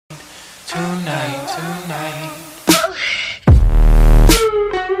tonight.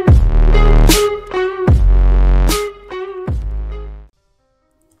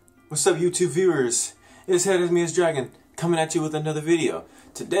 What's up, YouTube viewers? It's JEREMIAS Dragon coming at you with another video.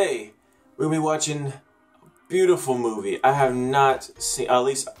 Today we'll be watching a beautiful movie. I have not seen, at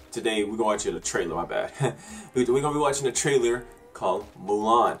least today we're going to watch the trailer, my bad. We're going to be watching a trailer called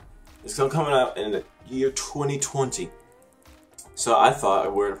MULAN. It's coming out in the year 2020. So I thought I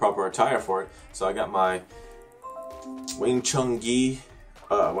would wear the proper attire for it. So I got my Wing Chun Gi,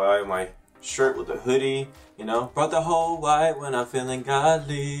 my shirt with a hoodie, you know, brought the whole white when I'm feeling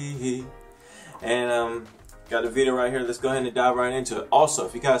godly. And got a video right here. Let's go ahead and dive right into it. Also,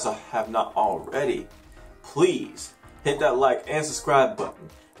 if you guys have not already, please hit that like and subscribe button,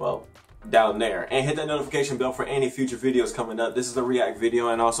 well, down there, and hit that notification bell for any future videos coming up. This is a react video,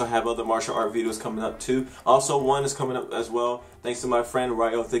 and also have other martial art videos coming up too. Also, one is coming up as well, thanks to my friend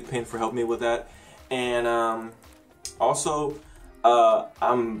Ryo Thickpin for helping me with that. And also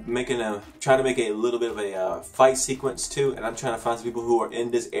I'm trying to make a little bit of a fight sequence too, and I'm trying to find some people who are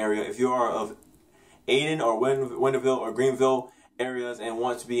in this area. If you are of Aiden or Winterville or Greenville areas and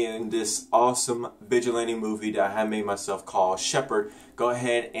want to be in this awesome vigilante movie that I have made myself called Shepherd, go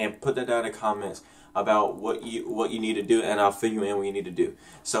ahead and put that down in the comments about what you need to do, and I'll fill you in what you need to do.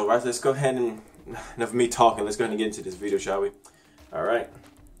 So right, let's go ahead and, enough of me talking, let's go ahead and get into this video, shall we? Alright.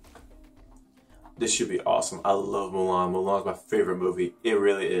 This should be awesome. I love Mulan. Mulan's my favorite movie. It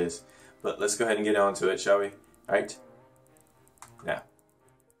really is. But let's go ahead and get on to it, shall we? Alright? Now.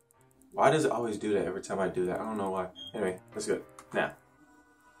 Why does it always do that every time I do that? I don't know why. Anyway, let's go. Now.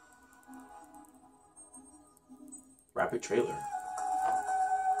 Rapid trailer.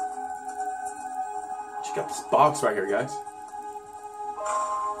 Check out this box right here, guys.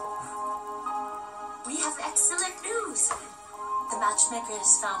 We have excellent news. The matchmaker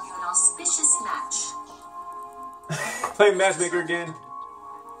has found you an auspicious match. Play matchmaker again.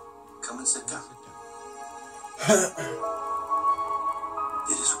 Come and sit down.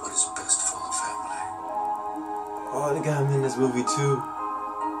 It is what is best for our family. Oh, they got him in this movie too.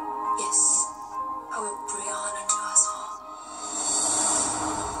 Yes, I will bring honor to us all.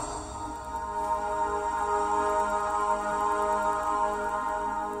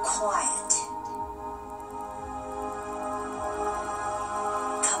 Quiet.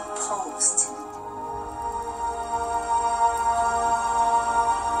 Composed.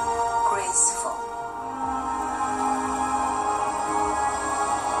 Graceful.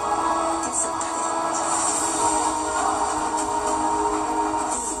 Disciplined.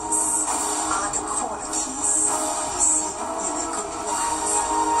 These are the qualities you see in a good wife.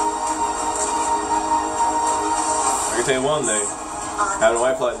 I can tell you one thing. Having a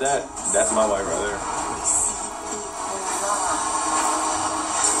wife like that, that's my wife right there. We see equal love.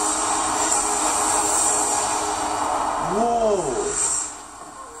 Whoa!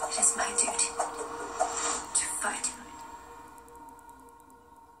 It is my duty to fight.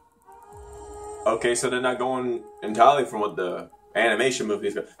 Okay, so they're not going entirely from what the animation movie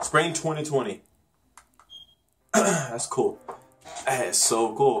is. Spring 2020. That's cool. That is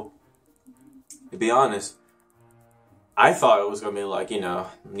so cool. To be honest, I thought it was gonna be like, it's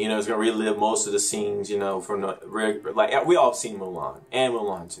gonna relive most of the scenes, from the like we all seen Mulan and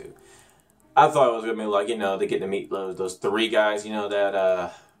Mulan 2. I thought it was gonna be like, they get to meet those three guys,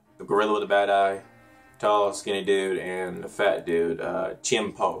 that the gorilla with the bad eye, tall skinny dude, and the fat dude,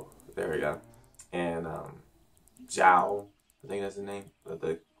 Chimpo. There we go. And Zhao, I think that's the name,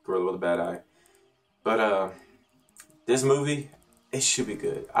 the gorilla with the bad eye. But this movie, it should be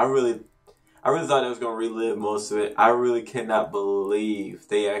good. I really thought it was gonna relive most of it. I really cannot believe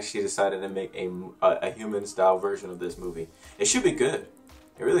they actually decided to make a human style version of this movie. It should be good.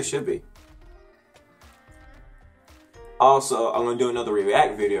 It really should be. Also, I'm gonna do another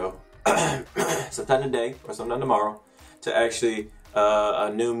react video sometime today or sometime tomorrow to actually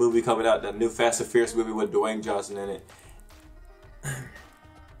a new movie coming out, the new Fast and Furious movie with Dwayne Johnson in it.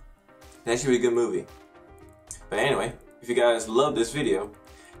 That should be a good movie. But anyway, if you guys love this video,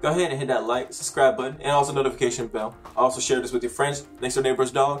 go ahead and hit that like, subscribe button, and also notification bell. Also share this with your friends, next door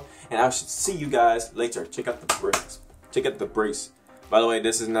neighbor's dog, and I should see you guys later. Check out the brace. Check out the brace. By the way,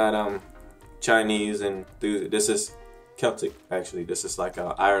 this is not Chinese, and this is Celtic. Actually, this is like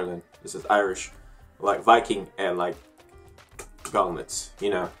Ireland. This is Irish, like Viking and like gauntlets,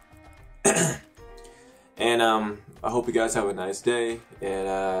 And I hope you guys have a nice day,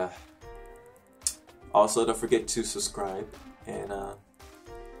 and also don't forget to subscribe, and I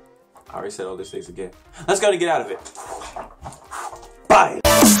already said all these things again. Let's go and get out of it. Bye.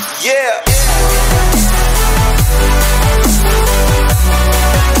 Yeah.